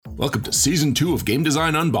Welcome to Season 2 of Game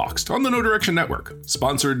Design Unboxed on the No Direction Network,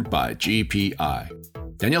 sponsored by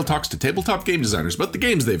GPI. Danielle talks to tabletop game designers about the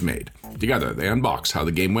games they've made. Together, they unbox how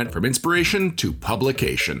the game went from inspiration to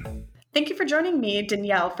publication. Thank you for joining me,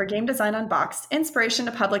 Danielle, for Game Design Unboxed, Inspiration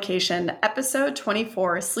to Publication, Episode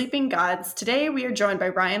 24, Sleeping Gods. Today, we are joined by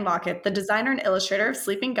Ryan Lockett, the designer and illustrator of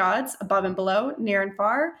Sleeping Gods, Above and Below, Near and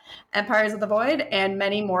Far, Empires of the Void, and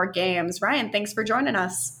many more games. Ryan, thanks for joining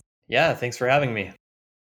us. Yeah, thanks for having me.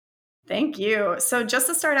 Thank you. So just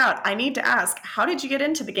to start out, I need to ask, how did you get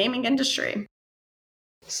into the gaming industry?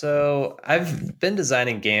 So I've been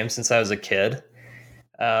designing games since I was a kid.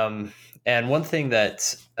 And one thing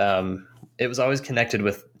that it was always connected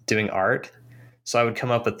with doing art. So I would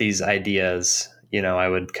come up with these ideas. I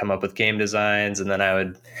would come up with game designs and then I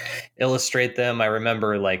would illustrate them. I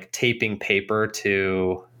remember like taping paper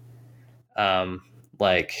to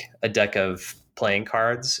like a deck of playing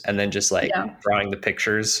cards and then just drawing the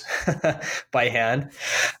pictures by hand.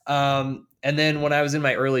 And then when I was in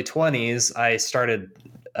my early 20s, I started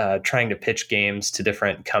trying to pitch games to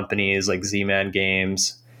different companies like Z-Man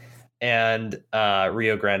Games and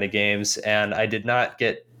Rio Grande Games. And I did not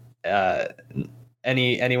get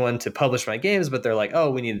anyone to publish my games, but they're like, oh,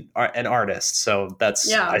 we need an artist. So I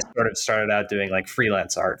sort of started out doing like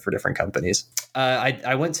freelance art for different companies.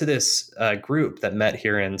 I went to this group that met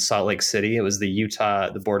here in Salt Lake City. It was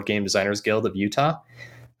the Board Game Designers Guild of Utah.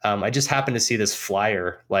 I just happened to see this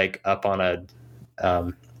flyer like up on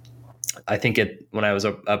when I was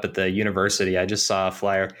up at the university, I just saw a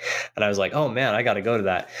flyer and I was like, oh man, I got to go to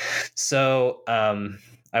that. So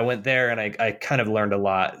I went there and I kind of learned a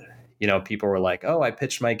lot. People were like, oh, I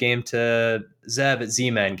pitched my game to Zeb at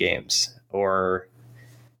Z-Man Games or,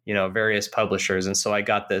 various publishers. And so I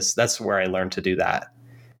got this. That's where I learned to do that.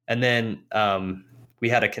 And then we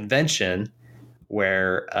had a convention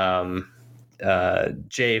where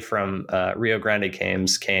Jay from Rio Grande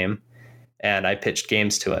Games came and I pitched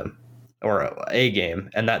games to him. Or a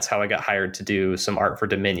game. And that's how I got hired to do some art for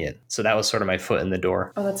Dominion. So that was sort of my foot in the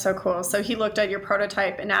door. Oh, that's so cool. So he looked at your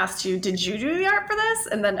prototype and asked you, did you do the art for this?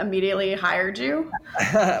 And then immediately hired you?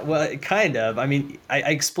 Well, kind of. I mean, I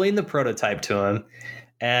explained the prototype to him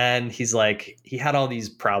and he's like, he had all these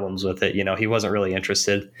problems with it. He wasn't really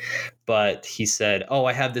interested, but he said, oh,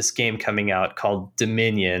 I have this game coming out called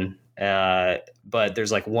Dominion. But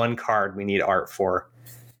there's like one card we need art for.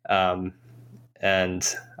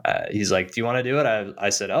 He's like, do you want to do it? I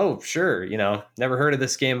said, oh, sure. Never heard of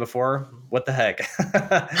this game before. What the heck?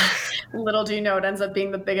 Little do you know, it ends up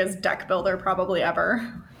being the biggest deck builder probably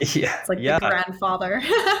ever. Yeah. It's like the grandfather.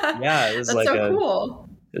 Yeah. It was That's so cool.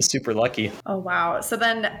 It's super lucky. Oh, wow. So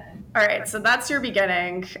then, all right. So that's your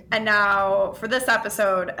beginning. And now for this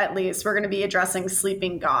episode, at least, we're going to be addressing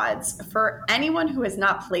Sleeping Gods. For anyone who has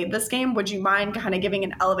not played this game, would you mind kind of giving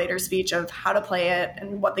an elevator speech of how to play it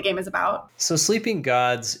and what the game is about? So Sleeping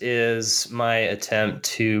Gods is my attempt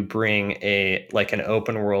to bring an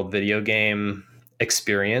open world video game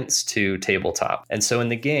experience to tabletop. And so in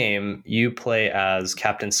the game, you play as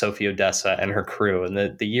Captain Sophie Odessa and her crew. And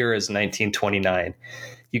the year is 1929.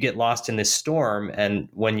 You get lost in this storm, and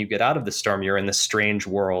when you get out of the storm, you're in this strange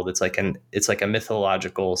world. It's like a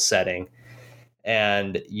mythological setting,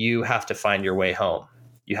 and you have to find your way home.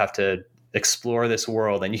 You have to explore this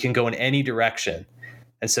world, and you can go in any direction.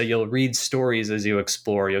 And so you'll read stories as you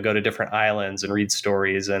explore. You'll go to different islands and read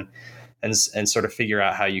stories and sort of figure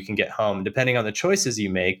out how you can get home. Depending on the choices you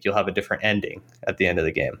make, you'll have a different ending at the end of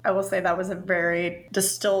the game. I will say that was a very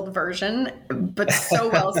distilled version, but so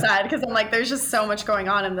well said, because I'm like, there's just so much going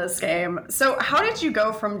on in this game. So how did you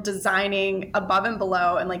go from designing Above and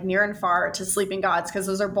Below and like Near and Far to Sleeping Gods? Because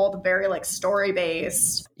those are both very like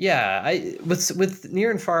story-based. Yeah, with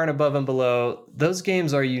Near and Far and Above and Below, those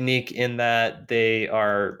games are unique in that they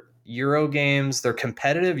are Euro games. They're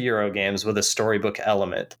competitive Euro games with a storybook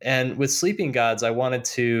element. And with Sleeping Gods, I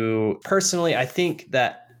think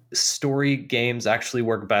that story games actually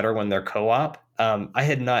work better when they're co-op. I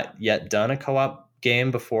had not yet done a co-op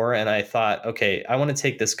game before, and I thought, okay, I want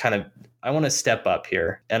to step up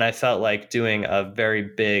here. And I felt like doing a very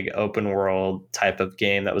big open world type of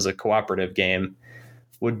game that was a cooperative game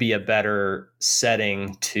would be a better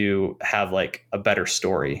setting to have like a better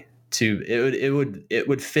story. It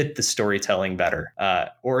would fit the storytelling better. I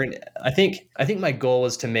think my goal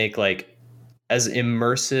was to make like as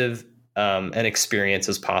immersive an experience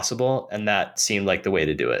as possible. And that seemed like the way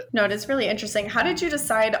to do it. No, it is really interesting. How did you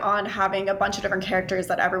decide on having a bunch of different characters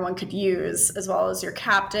that everyone could use, as well as your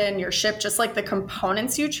captain, your ship, just like the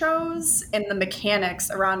components you chose and the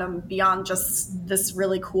mechanics around them beyond just this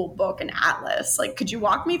really cool book and atlas? Like, could you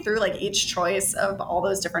walk me through like each choice of all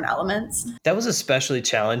those different elements? That was especially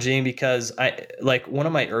challenging because one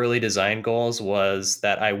of my early design goals was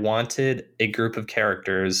that I wanted a group of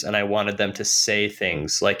characters and I wanted them to say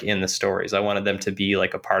things like in the stories. I wanted them to be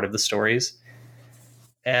like a part of the stories.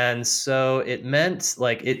 And so it meant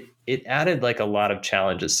like it added like a lot of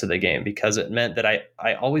challenges to the game because it meant that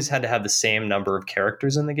I always had to have the same number of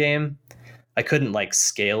characters in the game. I couldn't like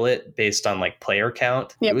scale it based on like player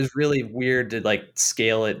count. Yep. It was really weird to like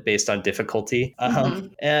scale it based on difficulty.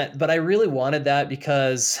 But I really wanted that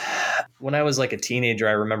because when I was like a teenager,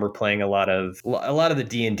 I remember playing a lot of the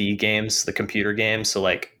D&D games, the computer games. So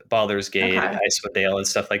like Baldur's Gate, Icewind Dale, and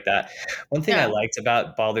stuff like that. One thing I liked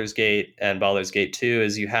about Baldur's Gate and Baldur's Gate 2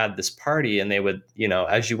 is you had this party and they would,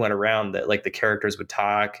 as you went around, that like the characters would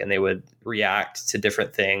talk and they would react to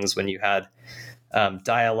different things when you had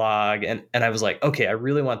dialogue. And I was like, okay, I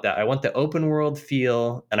really want that. I want the open world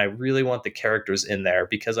feel and I really want the characters in there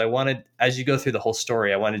because I wanted, as you go through the whole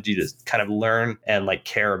story, I wanted you to kind of learn and like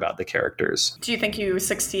care about the characters. Do you think you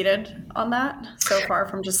succeeded on that so far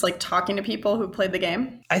from just like talking to people who played the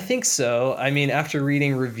game? I think so. I mean, after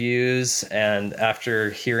reading reviews and after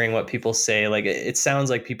hearing what people say, like it sounds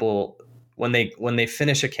like people, when they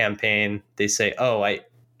finish a campaign, they say, oh, I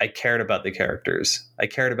cared about the characters. I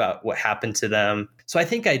cared about what happened to them. So I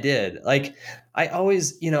think I did. Like I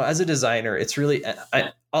always, as a designer, it's really,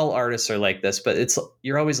 all artists are like this, but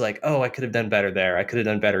you're always like, oh, I could have done better there. I could have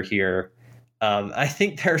done better here. I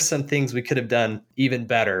think there are some things we could have done even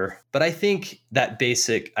better, but I think that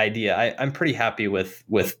basic idea, I'm pretty happy with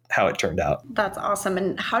how it turned out. That's awesome.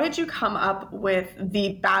 And how did you come up with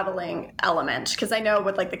the battling element? Because I know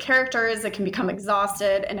with like the characters, it can become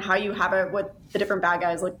exhausted, and how you have it with the different bad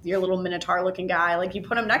guys, like your little Minotaur looking guy, like you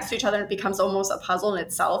put them next to each other and it becomes almost a puzzle in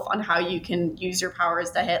itself on how you can use your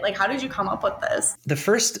powers to hit. Like, how did you come up with this? The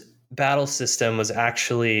first battle system was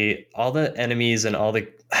actually all the enemies and all the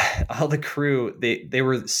crew, they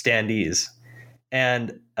were standees,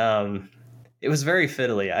 and it was very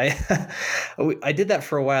fiddly. I did that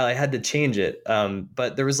for a while. I had to change it,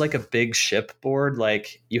 but there was like a big ship board.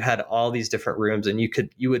 Like you had all these different rooms, and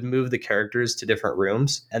you would move the characters to different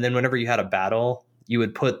rooms, and then whenever you had a battle, you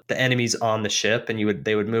would put the enemies on the ship, and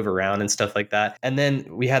they would move around and stuff like that. And then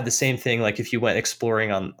we had the same thing. Like if you went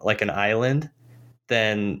exploring on like an island,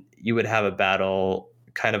 then you would have a battle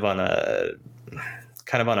kind of on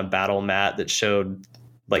a battle mat that showed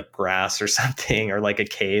like grass or something, or like a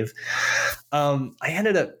cave. I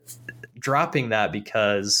ended up dropping that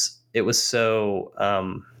because it was so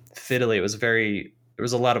fiddly. There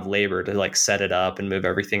was a lot of labor to like set it up and move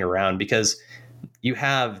everything around because you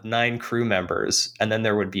have 9 crew members and then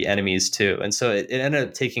there would be enemies too. And so it ended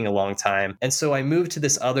up taking a long time. And so I moved to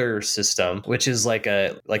this other system, which is like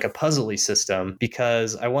a puzzly system,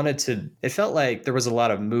 because it felt like there was a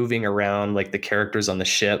lot of moving around like the characters on the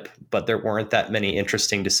ship, but there weren't that many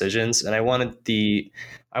interesting decisions. And I wanted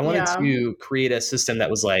to create a system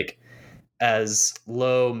that was like as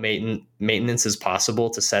low maintenance as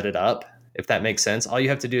possible to set it up. If that makes sense. All you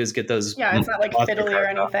have to do is get those. Yeah, it's not like fiddly or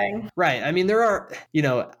anything. Right. I mean, there are,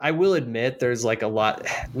 I will admit there's like a lot.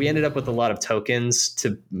 We ended up with a lot of tokens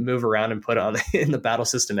to move around and put on in the battle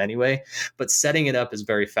system anyway. But setting it up is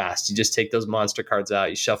very fast. You just take those monster cards out,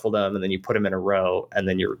 you shuffle them, and then you put them in a row, and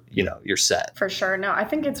then you're set. For sure. No, I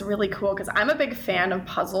think it's really cool because I'm a big fan of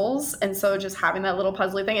puzzles. And so just having that little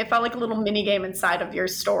puzzly thing, it felt like a little mini game inside of your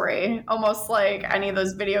story, almost like any of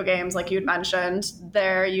those video games, like you'd mentioned.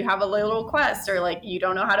 There you have a little quest, or like you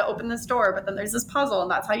don't know how to open this door, but then there's this puzzle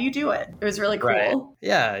and that's how you do it. It was really cool. Right.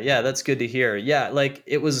 Yeah, that's good to hear. Yeah, like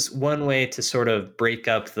it was one way to sort of break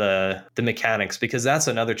up the mechanics, because that's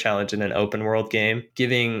another challenge in an open world game,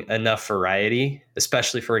 giving enough variety,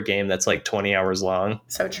 especially for a game that's like 20 hours long.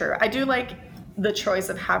 So true. I do like the choice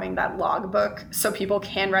of having that logbook so people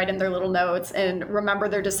can write in their little notes and remember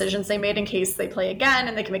their decisions they made in case they play again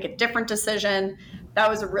and they can make a different decision. That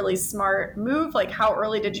was a really smart move. Like, how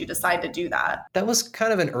early did you decide to do that? That was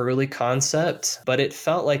kind of an early concept, but it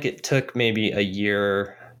felt like it took maybe a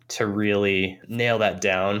year to really nail that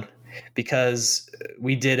down, because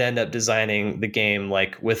we did end up designing the game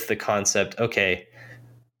like with the concept, okay,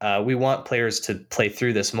 we want players to play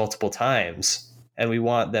through this multiple times, and we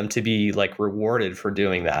want them to be like rewarded for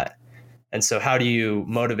doing that. And so how do you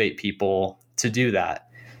motivate people to do that?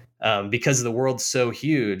 Because the world's so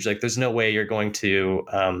huge, like there's no way you're going to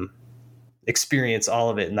experience all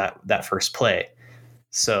of it in that first play.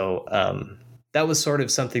 So that was sort of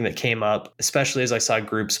something that came up, especially as I saw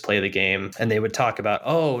groups play the game and they would talk about,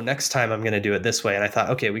 oh, next time I'm going to do it this way. And I thought,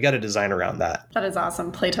 okay, we got to design around that. That is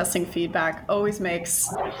awesome. Playtesting feedback always makes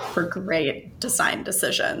for great design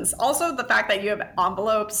decisions. Also, the fact that you have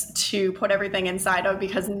envelopes to put everything inside of,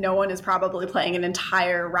 because no one is probably playing an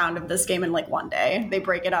entire round of this game in like one day. They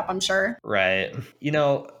break it up, I'm sure. Right.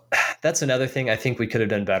 That's another thing I think we could have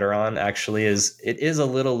done better on, actually, is it is a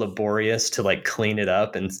little laborious to like clean it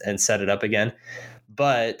up and set it up again.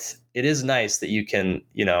 But it is nice that you can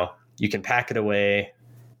pack it away.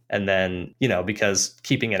 And then, because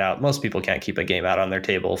keeping it out, most people can't keep a game out on their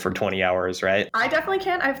table for 20 hours, right? I definitely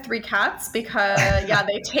can't. I have 3 cats because,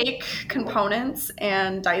 they take components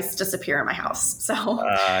and dice disappear in my house. So,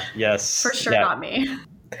 yes, for sure, not me.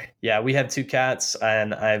 Yeah, we have 2 cats,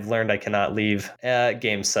 and I've learned I cannot leave a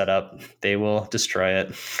game set up. They will destroy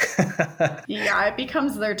it. Yeah, it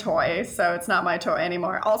becomes their toy, so it's not my toy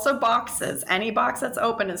anymore. Also, boxes. Any box that's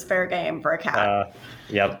open is fair game for a cat.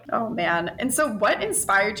 Yep. Oh, man. And so what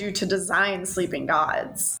inspired you to design Sleeping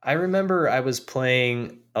Gods? I remember I was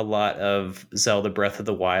playing a lot of Zelda Breath of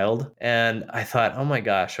the Wild, and I thought, oh my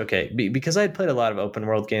gosh, okay, because I had played a lot of open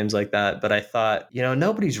world games like that, but I thought,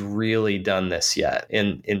 nobody's really done this yet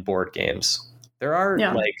in board games. There are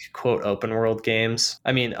like quote open world games.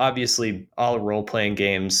 I mean, obviously all role-playing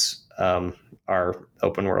games are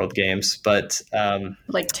open world games, but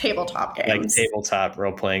like tabletop games, like tabletop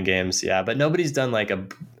role-playing games. Yeah. But nobody's done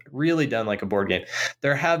really done like a board game.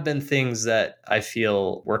 There have been things that I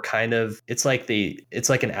feel were kind of, it's like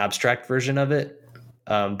an abstract version of it.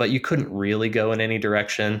 But you couldn't really go in any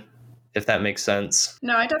direction, if that makes sense.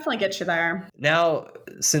 No, I definitely get you there. Now,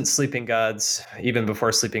 since Sleeping Gods, even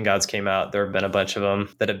before Sleeping Gods came out, there have been a bunch of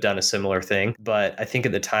them that have done a similar thing. But I think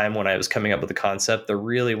at the time when I was coming up with the concept, there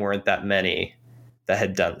really weren't that many that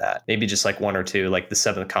had done that. Maybe just like 1 or 2, like the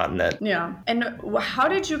Seventh Continent. Yeah. And how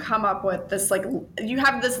did you come up with this? Like, you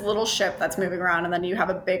have this little ship that's moving around, and then you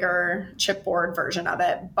have a bigger chipboard version of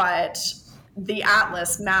it. But the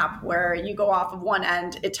Atlas map, where you go off of one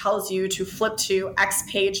end, it tells you to flip to X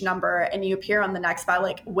page number and you appear on the next file.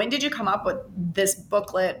 Like, when did you come up with this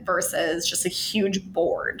booklet versus just a huge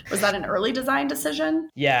board? Was that an early design decision?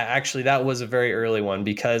 Yeah, actually, that was a very early one,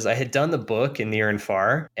 because I had done the book in Near and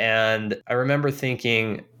Far, and I remember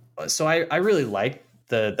thinking, so I really liked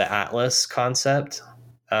the Atlas concept.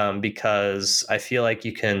 Because I feel like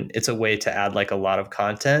it's a way to add like a lot of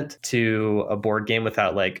content to a board game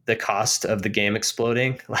without like the cost of the game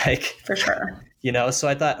exploding. Like, for sure. So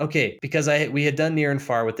I thought, okay, because we had done Near and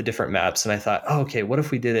Far with the different maps, and I thought, oh, okay, what if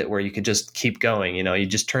we did it where you could just keep going? You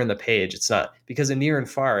just turn the page. It's not, because in Near and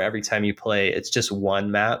Far, every time you play, it's just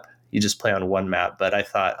one map. You just play on one map. But I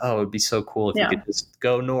thought, oh, it'd be so cool if you could just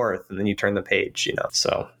go north and then you turn the page,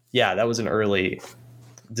 So yeah, that was an early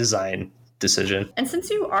design decision. And since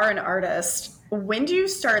you are an artist, when do you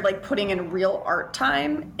start like putting in real art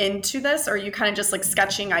time into this? Or are you kind of just like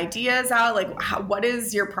sketching ideas out? Like, what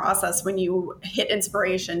is your process when you hit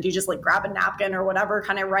inspiration? Do you just like grab a napkin or whatever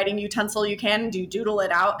kind of writing utensil you can? Do you doodle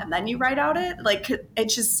it out and then you write out it? Like,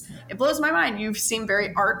 it blows my mind. You seem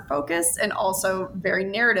very art focused and also very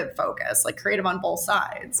narrative focused, like creative on both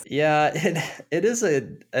sides. Yeah, it is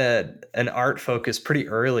an art focus pretty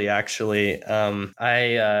early, actually.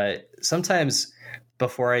 I sometimes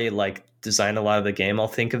before I like design a lot of the game, I'll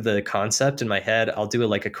think of the concept in my head. I'll do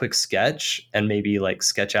like a quick sketch and maybe like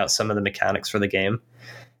sketch out some of the mechanics for the game.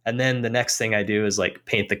 And then the next thing I do is like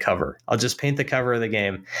paint the cover. I'll just paint the cover of the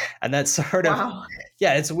game. And that's sort of,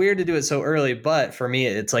 it's weird to do it so early, but for me,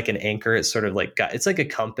 it's like an anchor. It's sort of like, it's like a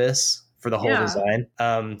compass for the whole design.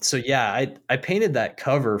 So yeah, I painted that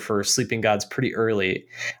cover for Sleeping Gods pretty early.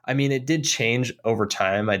 I mean, it did change over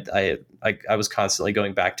time. I was constantly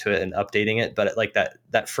going back to it and updating it, but like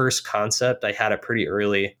that first concept, I had it pretty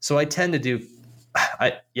early. So I tend to do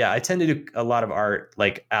a lot of art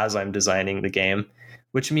like as I'm designing the game,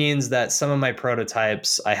 which means that some of my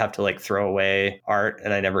prototypes I have to like throw away art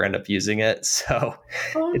and I never end up using it. So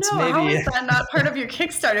how is that not part of your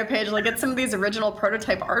Kickstarter page? Like, get some of these original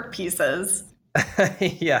prototype art pieces.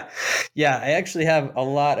 Yeah. I actually have a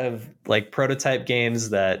lot of like prototype games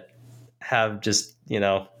that have just,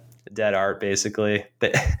 dead art basically.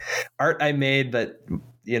 The art I made, but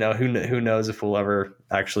who knows if we'll ever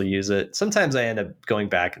actually use it. Sometimes I end up going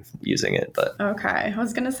back and using it, but okay. I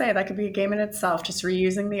was going to say that could be a game in itself, just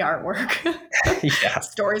reusing the artwork. yeah.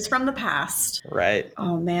 Stories from the past. Right.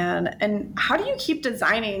 Oh man. And how do you keep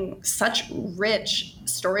designing such rich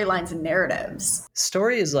storylines and narratives?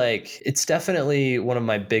 Story is it's definitely one of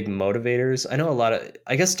my big motivators. I know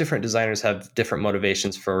I guess different designers have different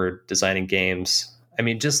motivations for designing games. I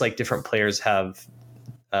mean, just like different players have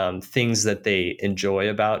things that they enjoy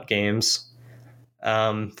about games.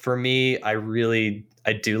 For me,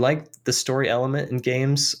 I do like the story element in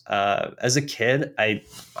games. As a kid, I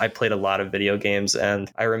played a lot of video games, and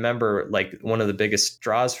I remember one of the biggest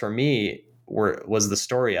draws for me was the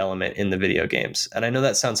story element in the video games. And I know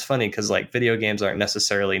that sounds funny because video games aren't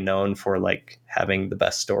necessarily known for having the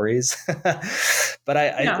best stories, but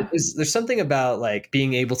there's something about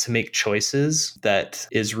being able to make choices that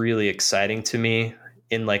is really exciting to me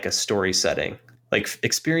in a story setting,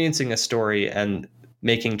 experiencing a story and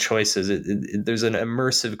making choices. There's an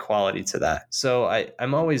immersive quality to that. So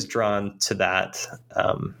I'm always drawn to that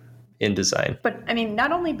in design. But I mean,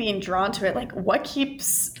 not only being drawn to it, what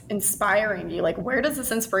keeps inspiring you? Where does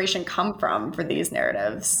this inspiration come from for these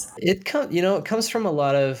narratives? It comes from a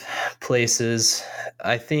lot of places.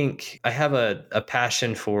 I think I have a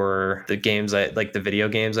passion for the games, the video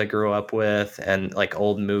games I grew up with, and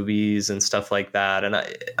old movies and stuff like that. And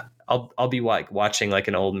I'll be watching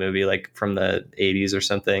an old movie from the 80s or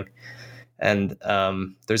something, and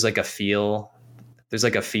there's a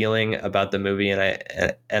feeling about the movie,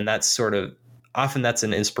 and that's sort of often that's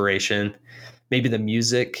an inspiration. Maybe the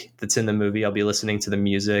music that's in the movie, I'll be listening to the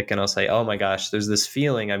music and I'll say, oh my gosh, there's this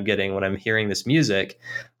feeling I'm getting when I'm hearing this music.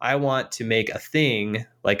 I want to make a thing,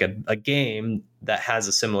 a game that has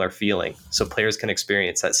a similar feeling so players can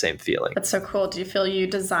experience that same feeling. That's so cool. Do you feel you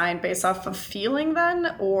design based off of feeling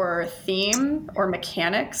then, or theme or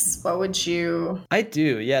mechanics? What would you... I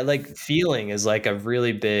do. Yeah. Feeling is a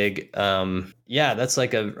really big, that's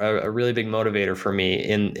a really big motivator for me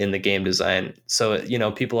in the game design. So,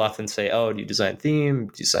 people often say, oh, do you design theme?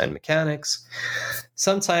 Do you design mechanics?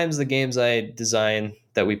 Sometimes the games I design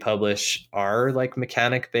that we publish are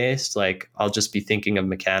mechanic based. I'll just be thinking of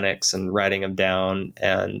mechanics and writing them down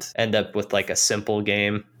and end up with a simple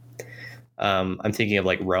game. I'm thinking of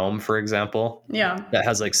Rome, for example. Yeah. That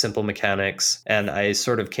has simple mechanics. And I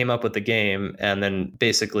sort of came up with the game and then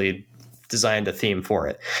basically designed a theme for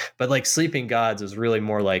it. But Sleeping Gods is really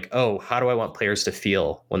more oh, how do I want players to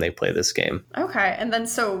feel when they play this game? Okay. And then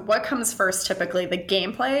so what comes first typically, the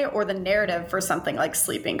gameplay or the narrative for something like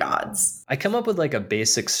Sleeping Gods? I come up with a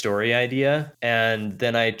basic story idea, and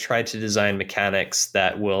then I try to design mechanics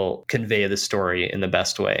that will convey the story in the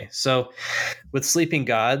best way. So with Sleeping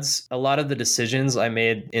Gods, a lot of the decisions I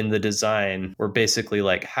made in the design were basically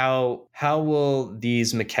how will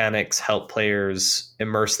these mechanics help players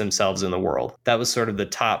immerse themselves in the world? That was sort of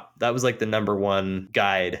that was the number one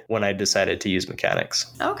guide when I decided to use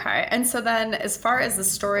mechanics. Okay. And so then as far as the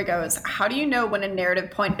story goes, how do you know when a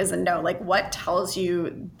narrative point is a no? What tells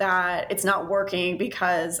you that it's not working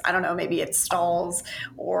because, I don't know, maybe it stalls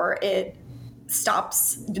or it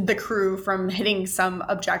stops the crew from hitting some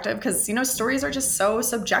objective? Because stories are just so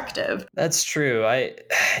subjective. That's true.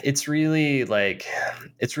 It's really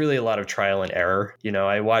a lot of trial and error.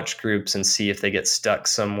 I watch groups and see if they get stuck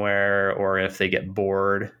somewhere or if they get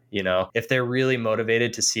bored. If they're really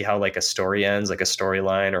motivated to see how a story ends, a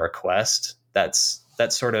storyline or a quest, that's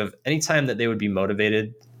sort of anytime that they would be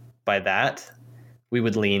motivated by that, we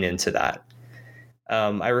would lean into that.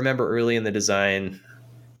 I remember early in the design,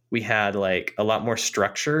 we had a lot more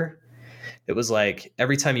structure. It was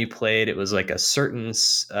every time you played, it was a certain,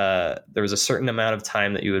 there was a certain amount of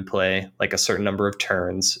time that you would play, a certain number of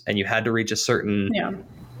turns, and you had to reach a certain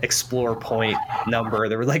explore point number.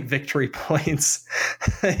 There were victory points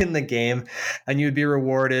in the game, and you would be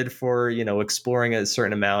rewarded for, exploring a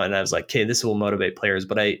certain amount. And I was okay, this will motivate players.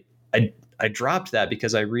 But I dropped that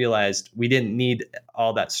because I realized we didn't need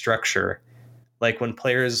all that structure. When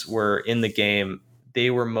players were in the game, they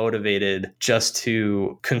were motivated just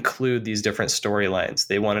to conclude these different storylines.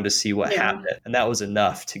 They wanted to see what happened. And that was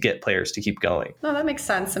enough to get players to keep going. No, that makes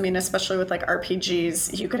sense. I mean, especially with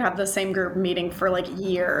RPGs, you could have the same group meeting for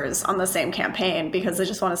years on the same campaign because they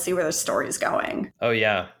just want to see where the story's going. Oh,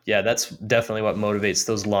 yeah. Yeah, that's definitely what motivates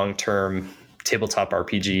those long-term tabletop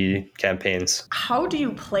RPG campaigns. How do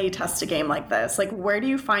you play test a game like this? Like, where do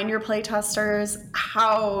you find your play testers?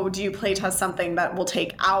 How do you play test something that will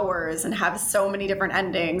take hours and have so many different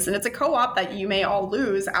endings? And it's a co-op that you may all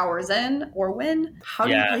lose hours in or win. How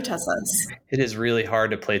do you play test this? It is really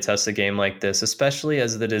hard to play test a game like this, especially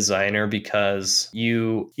as the designer, because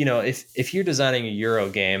you know, if you're designing a Euro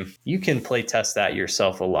game, you can play test that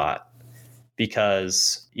yourself a lot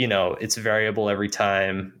because, you know, it's variable every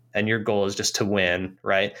time and your goal is just to win,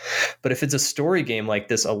 right? But if it's a story game like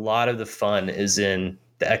this, a lot of the fun is in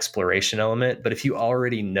the exploration element. But if you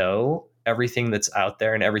already know everything that's out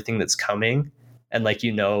there and everything that's coming, and like,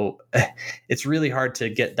 you know, it's really hard to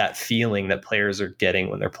get that feeling that players are getting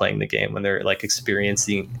when they're playing the game, when they're like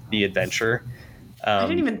experiencing the adventure. I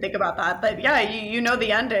didn't even think about that, but yeah, you know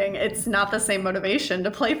the ending. It's not the same motivation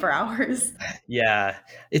to play for hours. Yeah,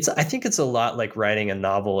 I think it's a lot like writing a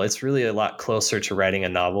novel. It's really a lot closer to writing a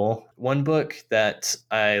novel. One book that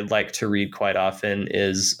I like to read quite often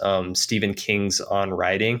is Stephen King's On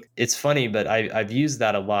Writing. It's funny, but I've used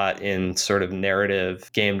that a lot in sort of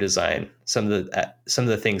narrative game design. Some of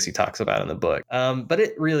the things he talks about in the book. But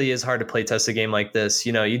it really is hard to play test a game like this.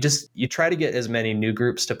 You know, you try to get as many new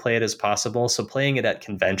groups to play it as possible. So playing it at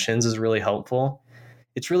conventions is really helpful.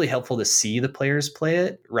 It's really helpful to see the players play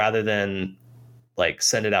it rather than like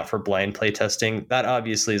send it out for blind play testing. That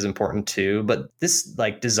obviously is important too. But this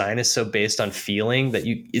like design is so based on feeling that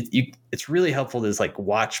it's really helpful to like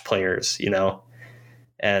watch players, you know,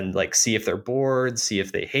 and like see if they're bored, see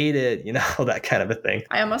if they hate it, you know, that kind of a thing.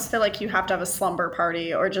 I almost feel like you have to have a slumber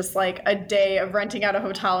party or just like a day of renting out a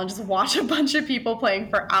hotel and just watch a bunch of people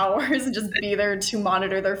playing for hours and just be there to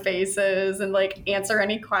monitor their faces and like answer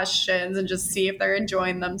any questions and just see if they're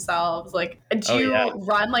enjoying themselves. Like, do you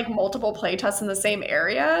run like multiple play tests in the same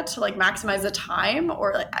area to like maximize the time,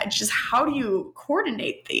 or like just how do you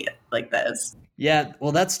coordinate like this? Yeah,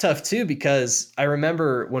 well, that's tough too, because I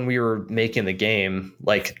remember when we were making the game,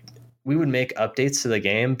 like we would make updates to the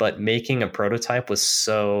game, but making a prototype was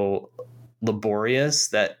so laborious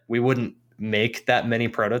that we wouldn't make that many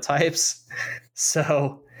prototypes.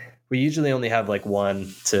 So we usually only have like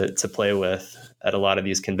one to play with at a lot of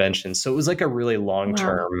these conventions. So it was like a really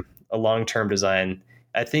long-term design.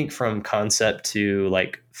 I think from concept to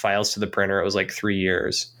like files to the printer, it was like 3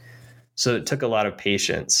 years. So it took a lot of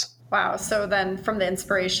patience. Wow. So then from the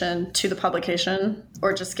inspiration to the publication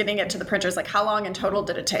or just getting it to the printers, like how long in total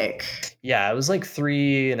did it take? Yeah, it was like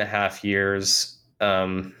 3.5 years.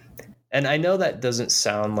 And I know that doesn't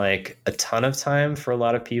sound like a ton of time for a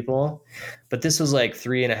lot of people, but this was like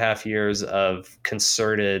 3.5 years of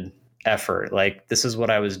concerted effort. Like this is what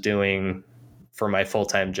I was doing for my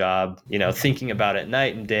full-time job, you know, thinking about it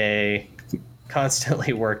night and day,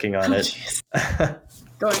 constantly working on it.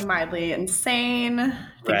 Going mildly insane,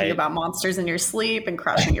 thinking about monsters in your sleep and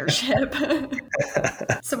crashing your ship.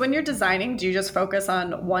 So when you're designing, do you just focus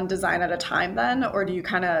on one design at a time then, or do you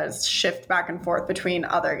kind of shift back and forth between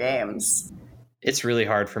other games? It's really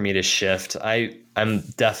hard for me to shift. I'm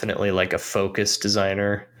definitely like a focused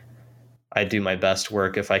designer. I do my best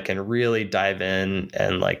work if I can really dive in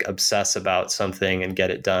and like obsess about something and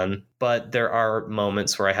get it done. But there are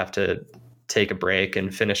moments where I have to take a break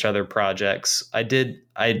and finish other projects.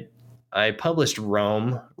 I published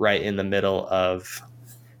Rome right in the middle of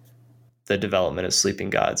the development of Sleeping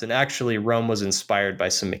Gods. And actually Rome was inspired by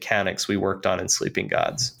some mechanics we worked on in Sleeping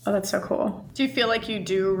Gods. Oh, that's so cool. Do you feel like you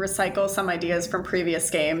do recycle some ideas from previous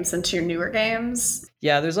games into your newer games?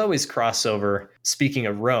 Yeah, there's always crossover. Speaking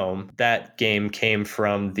of Rome, that game came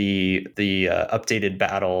from the updated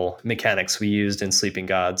battle mechanics we used in Sleeping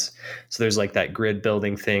Gods. So there's like that grid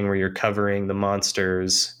building thing where you're covering the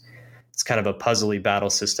monsters. It's kind of a puzzly battle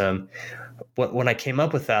system. When I came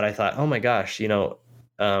up with that, I thought, oh my gosh, you know,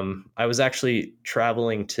 I was actually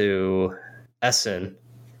traveling to Essen,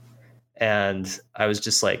 and I was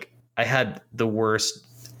just like, I had the worst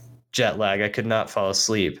jet lag. I could not fall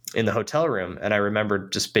asleep in the hotel room. And I remember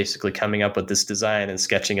just basically coming up with this design and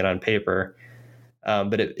sketching it on paper.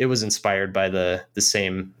 But it was inspired by the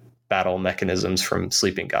same battle mechanisms from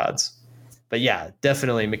Sleeping Gods. But yeah,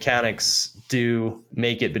 definitely mechanics do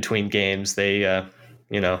make it between games. They,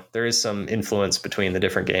 you know, there is some influence between the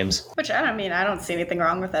different games. Which, I mean, I don't see anything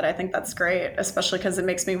wrong with it. I think that's great, especially because it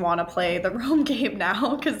makes me want to play the Rome game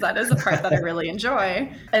now, because that is a part that I really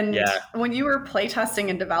enjoy. And when you were playtesting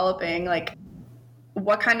and developing, like,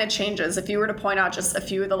 what kind of changes, if you were to point out just a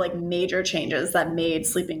few of the like major changes that made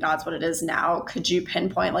Sleeping Gods what it is now, could you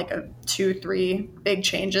pinpoint like 2-3 big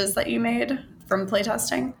changes that you made from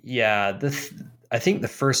playtesting? Yeah, I think the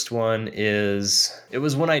first one it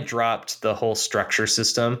was when I dropped the whole structure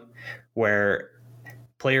system, where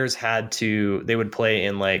players they would play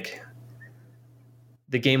in like,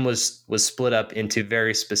 the game was split up into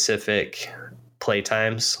very specific play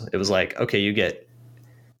times. It was like, okay, you get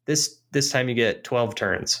this time you get 12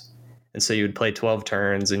 turns. And so you would play 12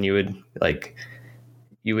 turns and you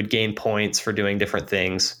would gain points for doing different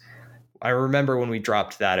things. I remember when we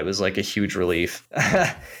dropped that, it was like a huge relief.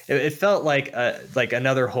 It felt like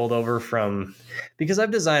another holdover from, because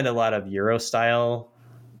I've designed a lot of Euro style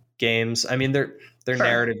games. I mean, they're Sure.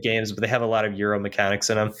 narrative games, but they have a lot of Euro mechanics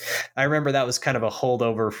in them. I remember that was kind of a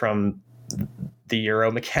holdover from the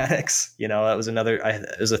Euro mechanics. You know, that was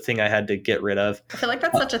it was a thing I had to get rid of. I feel like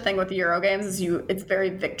that's such a thing with the Euro games is it's very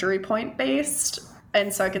victory point based.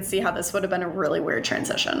 And so I could see how this would have been a really weird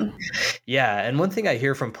transition. Yeah. And one thing I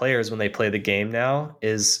hear from players when they play the game now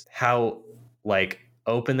is how like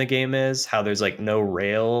open the game is, how there's like no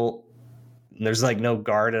rail, there's like no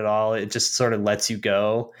guard at all. It just sort of lets you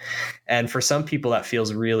go. And for some people that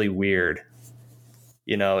feels really weird.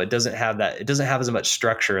 You know, it doesn't have as much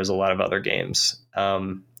structure as a lot of other games,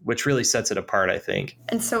 which really sets it apart, I think.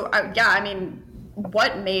 And so, I mean,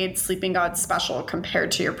 what made Sleeping Gods special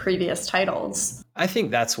compared to your previous titles? I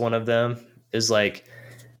think that's one of them, is like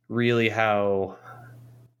really how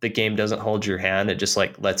the game doesn't hold your hand. It just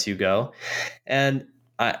like lets you go. And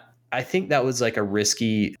I think that was like a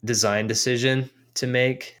risky design decision to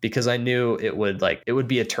make, because I knew it would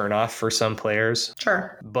be a turnoff for some players.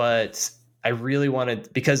 Sure. But I really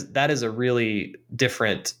wanted, because that is a really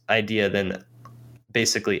different idea than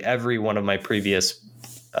basically every one of my previous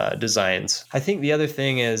designs. I think the other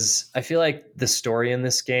thing is, I feel like the story in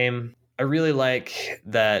this game, I really like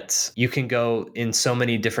that you can go in so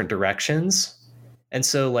many different directions. And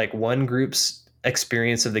so like one group's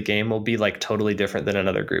experience of the game will be like totally different than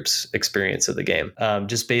another group's experience of the game,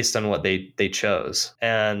 just based on what they chose.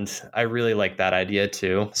 And I really like that idea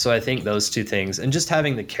too. So I think those two things, and just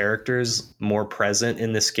having the characters more present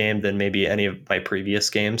in this game than maybe any of my previous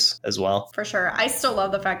games as well. For sure. I still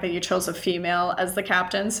love the fact that you chose a female as the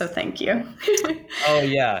captain, so thank you. Oh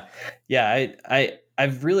yeah. Yeah,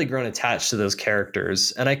 I've really grown attached to those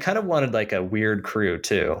characters, and I kind of wanted like a weird crew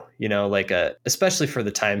too, you know, like especially for the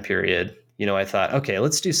time period. You know, I thought, okay,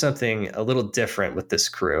 let's do something a little different with this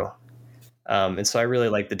crew. And so I really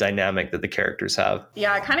like the dynamic that the characters have.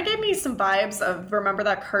 Yeah, it kind of gave me some vibes of, remember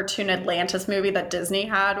that cartoon Atlantis movie that Disney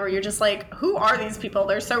had, where you're just like, who are these people?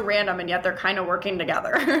 They're so random, and yet they're kind of working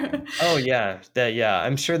together. Oh yeah,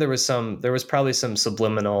 I'm sure there was probably some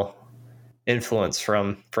subliminal influence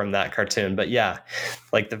from that cartoon, but yeah,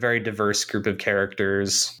 like the very diverse group of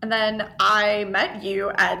characters. And then I met you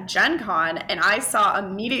at Gen Con, and I saw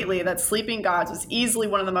immediately that Sleeping Gods was easily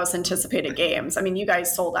one of the most anticipated games. I mean, you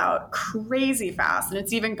guys sold out crazy fast, and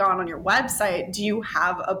it's even gone on your website. Do you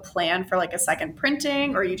have a plan for like a second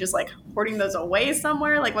printing, or are you just like hoarding those away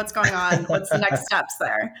somewhere? Like, what's going on? What's the next steps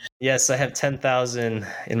there? Yes, I have 10,000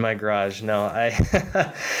 in my garage. No,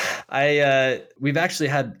 we've actually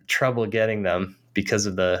had trouble getting them because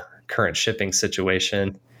of the current shipping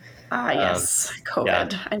situation. Yes,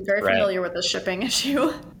 COVID. Yeah, I'm very familiar with the shipping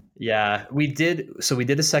issue. Yeah, we did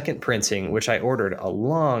a second printing, which I ordered a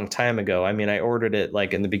long time ago. I mean, I ordered it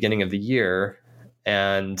like in the beginning of the year,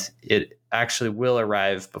 and it actually will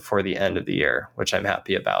arrive before the end of the year, which I'm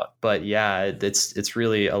happy about. But yeah, it's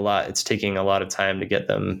really a lot. It's taking a lot of time to get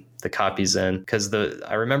the copies in, because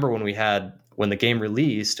I remember when the game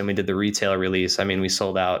released and we did the retail release, I mean, we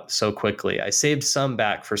sold out so quickly. I saved some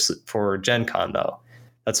back for Gen Con though.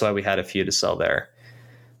 That's why we had a few to sell there.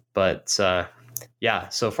 But yeah,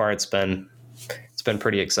 so far it's been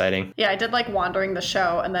pretty exciting. Yeah, I did like wandering the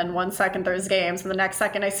show, and then one second there's games, and the next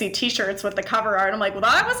second I see t-shirts with the cover art. I'm like, well,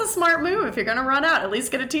 that was a smart move. If you're going to run out, at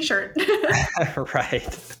least get a t-shirt.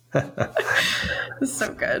 Right. It's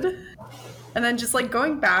so good. And then just like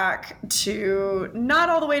going back to, not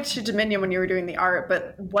all the way to Dominion when you were doing the art,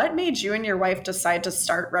 but what made you and your wife decide to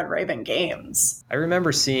start Red Raven Games? I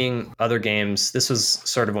remember seeing other games. This was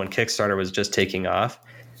sort of when Kickstarter was just taking off.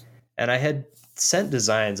 And I had sent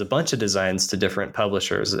a bunch of designs to different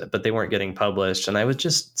publishers, but they weren't getting published. And I was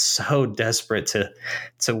just so desperate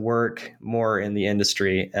to work more in the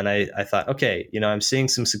industry. And I thought, okay, you know, I'm seeing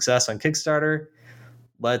some success on Kickstarter.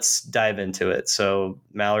 Let's dive into it. So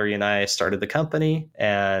Mallory and I started the company,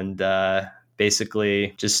 and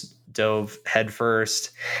basically just dove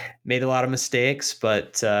headfirst, made a lot of mistakes,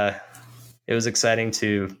 but it was exciting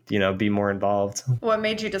to, you know, be more involved. What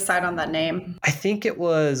made you decide on that name? I think it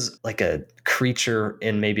was like a creature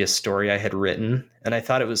in maybe a story I had written, and I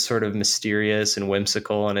thought it was sort of mysterious and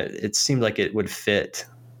whimsical, and it seemed like it would fit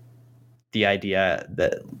the idea,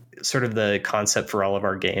 that sort of the concept for all of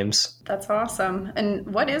our games. That's awesome. And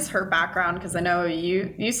what is her background? Because I know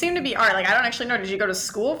you seem to be art. Like, I don't actually know. Did you go to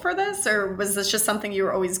school for this, or was this just something you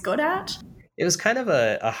were always good at? It was kind of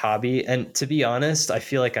a hobby. And to be honest, I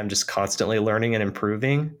feel like I'm just constantly learning and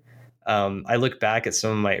improving. I look back at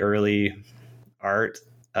some of my early art,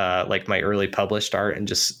 like my early published art, and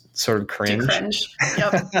just sort of cringe.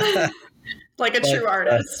 Yep. Like a true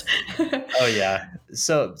artist. Oh yeah.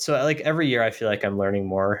 So like every year I feel like I'm learning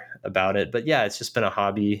more about it, but yeah, it's just been a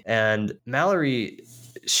hobby. And Mallory,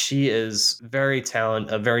 she is a very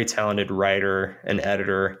talented writer and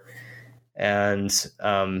editor. And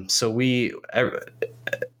so we,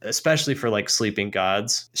 especially for like Sleeping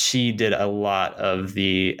Gods, she did a lot of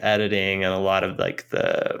the editing and a lot of like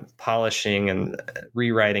the polishing and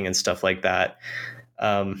rewriting and stuff like that.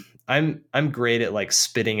 I'm great at like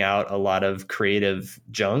spitting out a lot of creative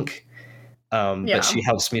junk, but she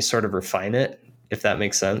helps me sort of refine it, if that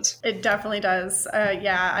makes sense. It definitely does.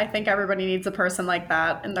 Yeah, I think everybody needs a person like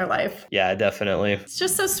that in their life. Yeah, definitely. It's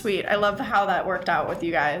just so sweet. I love how that worked out with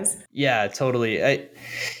you guys. Yeah, totally.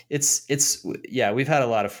 Yeah, we've had a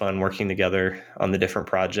lot of fun working together on the different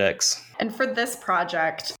projects. And for this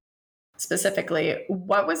project specifically,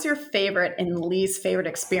 what was your favorite and least favorite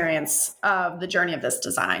experience of the journey of this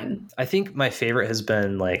design? I think my favorite has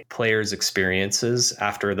been like players' experiences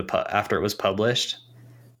after it was published.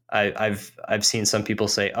 I've seen some people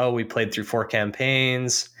say, "Oh, we played through 4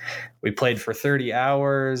 campaigns, we played for 30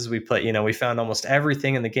 hours, we found almost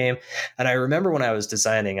everything in the game." And I remember when I was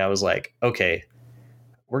designing, I was like, "Okay,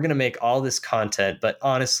 we're gonna make all this content, but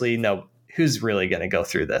honestly, no, who's really gonna go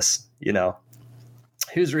through this?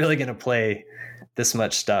 Who's really going to play this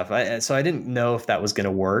much stuff?" So I didn't know if that was going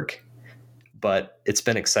to work, but it's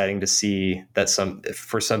been exciting to see that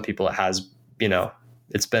for some people it has,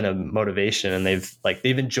 it's been a motivation, and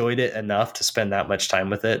they've enjoyed it enough to spend that much time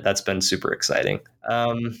with it. That's been super exciting.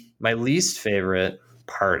 My least favorite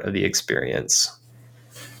part of the experience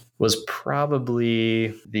was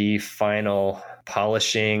probably the final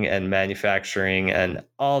polishing and manufacturing and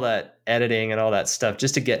all that editing and all that stuff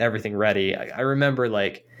just to get everything ready. I remember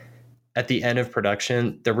like at the end of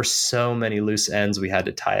production, there were so many loose ends we had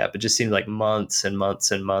to tie up. It just seemed like months and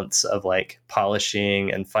months and months of like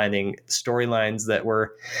polishing and finding storylines that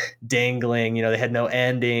were dangling, they had no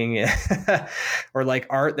ending or like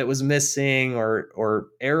art that was missing or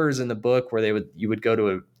errors in the book where you would go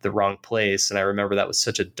to the wrong place. And I remember that was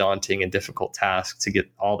such a daunting and difficult task to get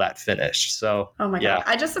all that finished. So, oh my God.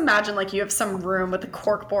 I just imagine like you have some room with the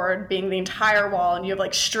cork board being the entire wall and you have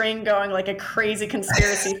like string going like a crazy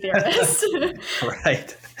conspiracy theorist.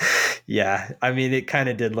 Right. Yeah. I mean, it kind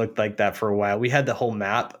of did look like that for a while. We had the whole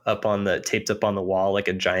map taped up on the wall, like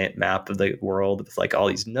a giant map of the world with like all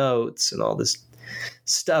these notes and all this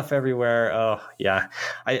stuff everywhere. Oh yeah.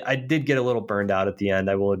 I did get a little burned out at the end,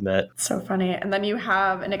 I will admit. So funny. And then you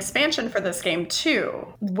have an expansion for this game too.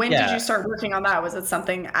 When did you start working on that? Was it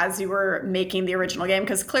something as you were making the original game?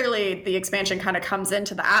 Because clearly the expansion kind of comes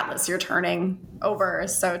into the Atlas you're turning over.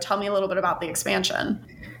 So tell me a little bit about the expansion.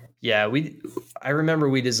 Yeah, I remember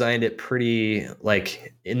we designed it pretty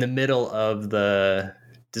like in the middle of the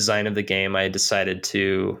design of the game. I decided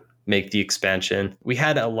to make the expansion. We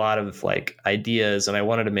had a lot of like ideas and I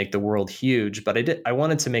wanted to make the world huge, but I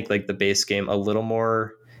wanted to make like the base game a little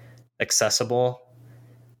more accessible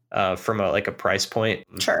from a price point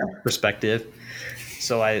perspective.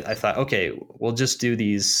 So I thought, okay, we'll just do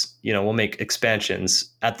these, we'll make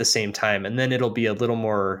expansions at the same time, and then it'll be a little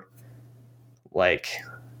more like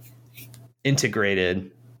integrated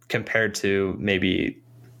compared to maybe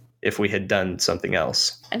if we had done something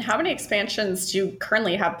else. And how many expansions do you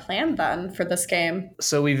currently have planned then for this game?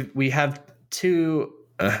 So we have 2.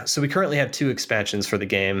 So we currently have 2 expansions for the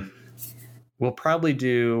game. We'll probably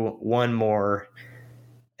do 1 more,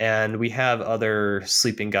 and we have other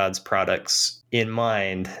Sleeping Gods products in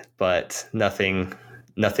mind, but nothing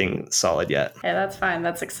solid yet. Yeah, that's fine.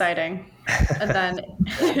 That's exciting. And then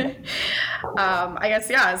I guess,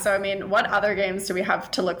 yeah. So, I mean, what other games do we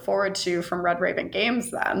have to look forward to from Red Raven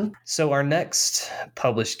Games then? So our next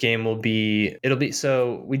published game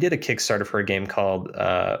so we did a Kickstarter for a game called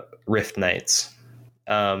Rift Knights.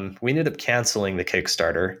 We ended up canceling the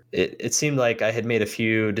Kickstarter. It seemed like I had made a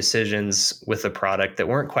few decisions with the product that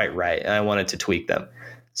weren't quite right, and I wanted to tweak them.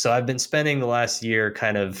 So I've been spending the last year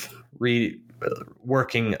kind of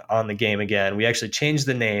working on the game again. We actually changed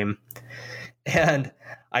the name, and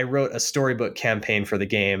I wrote a storybook campaign for the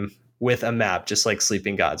game with a map, just like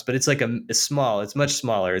Sleeping Gods, but it's like it's much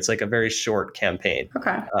smaller. It's like a very short campaign.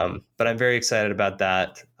 Okay. But I'm very excited about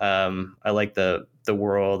that. I like the the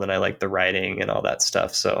world and I like the writing and all that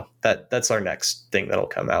stuff. So that's our next thing that'll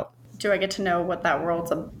come out. Do I get to know what that world's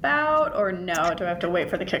about, or no? Do I have to wait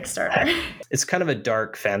for the Kickstarter? It's kind of a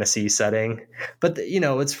dark fantasy setting, but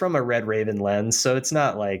it's from a Red Raven lens, so it's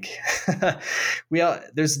not like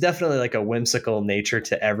there's definitely like a whimsical nature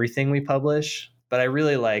to everything we publish. But I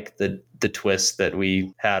really like the twist that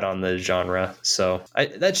we had on the genre, so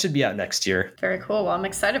that should be out next year. Very cool. Well, I'm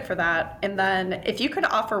excited for that. And then, if you could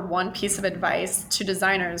offer one piece of advice to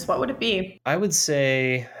designers, what would it be? I would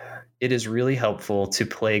say it is really helpful to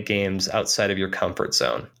play games outside of your comfort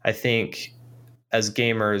zone. I think as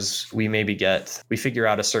gamers, we figure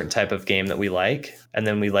out a certain type of game that we like, and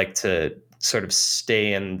then we like to sort of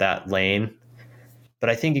stay in that lane. But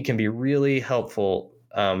I think it can be really helpful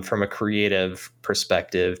from a creative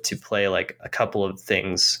perspective to play like a couple of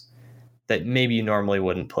things that maybe you normally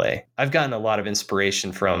wouldn't play. I've gotten a lot of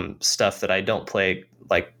inspiration from stuff that I don't play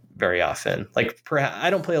like very often. Like perhaps I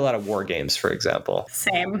don't play a lot of war games, for example.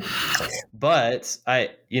 Same. But I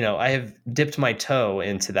have dipped my toe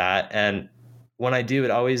into that, and when I do,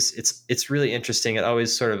 it's really interesting. It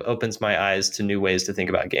always sort of opens my eyes to new ways to think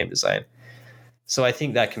about game design. So I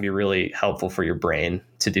think that can be really helpful for your brain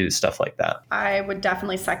to do stuff like that. I would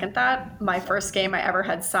definitely second that. My first game I ever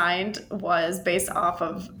had signed was based off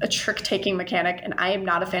of a trick-taking mechanic, and I am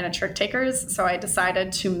not a fan of trick takers. So I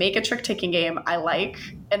decided to make a trick-taking game I like,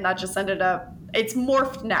 and that just ended up, it's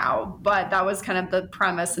morphed now, but that was kind of the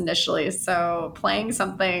premise initially. So make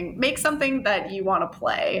something that you want to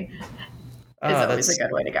play is always a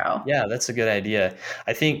good way to go. Yeah, that's a good idea.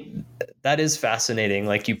 I think that is fascinating.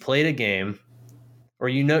 Like you played a game, or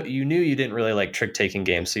you knew you didn't really like trick-taking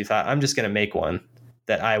games, so you thought, I'm just going to make one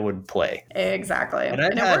that I would play. Exactly. And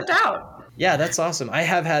it worked out. Yeah, that's awesome. I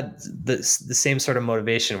have had the same sort of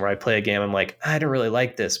motivation where I play a game, I'm like, I don't really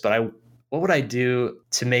like this, but what would I do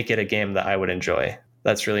to make it a game that I would enjoy?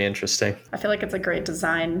 That's really interesting. I feel like it's a great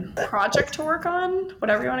design project to work on,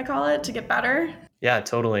 whatever you want to call it, to get better. Yeah,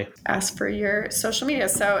 totally. Ask for your social media.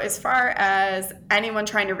 So as far as anyone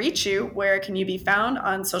trying to reach you, where can you be found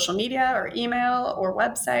on social media or email or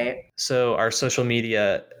website? So our social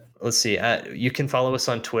media, let's see, you can follow us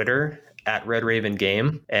on Twitter at Red Raven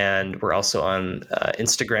Game, and we're also on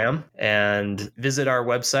Instagram, and visit our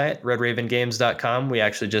website, redravengames.com. We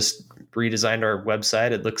actually just redesigned our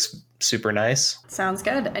website. It looks super nice. Sounds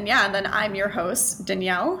good. And then I'm your host,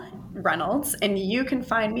 Danielle Reynolds, and you can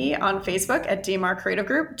find me on Facebook at DMR Creative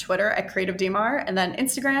Group, Twitter at Creative DMR, and then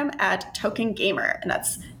Instagram at Token Gamer, and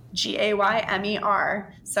that's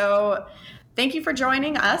GAYMER. So thank you for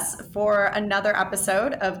joining us for another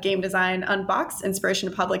episode of Game Design Unboxed, Inspiration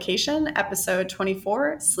to Publication, episode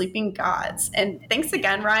 24, Sleeping Gods. And thanks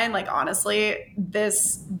again, Ryan. Like, honestly,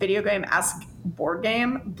 this video game-esque board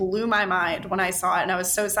game blew my mind when I saw it, and I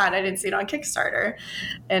was so sad I didn't see it on Kickstarter,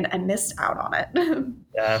 and I missed out on it.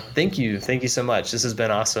 Yeah, thank you so much. This has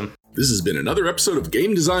been awesome. This has been another episode of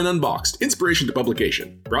Game Design Unboxed, Inspiration to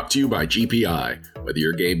Publication, brought to you by GPI. Whether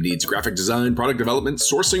your game needs graphic design, product development,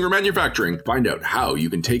 sourcing, or manufacturing, find out how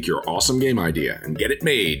you can take your awesome game idea and get it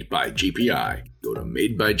made by GPI. Go to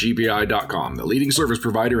madebygpi.com, the leading service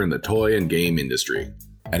provider in the toy and game industry.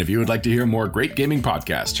 And if you would like to hear more great gaming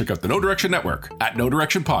podcasts, check out the No Direction Network at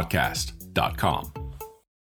nodirectionpodcast.com.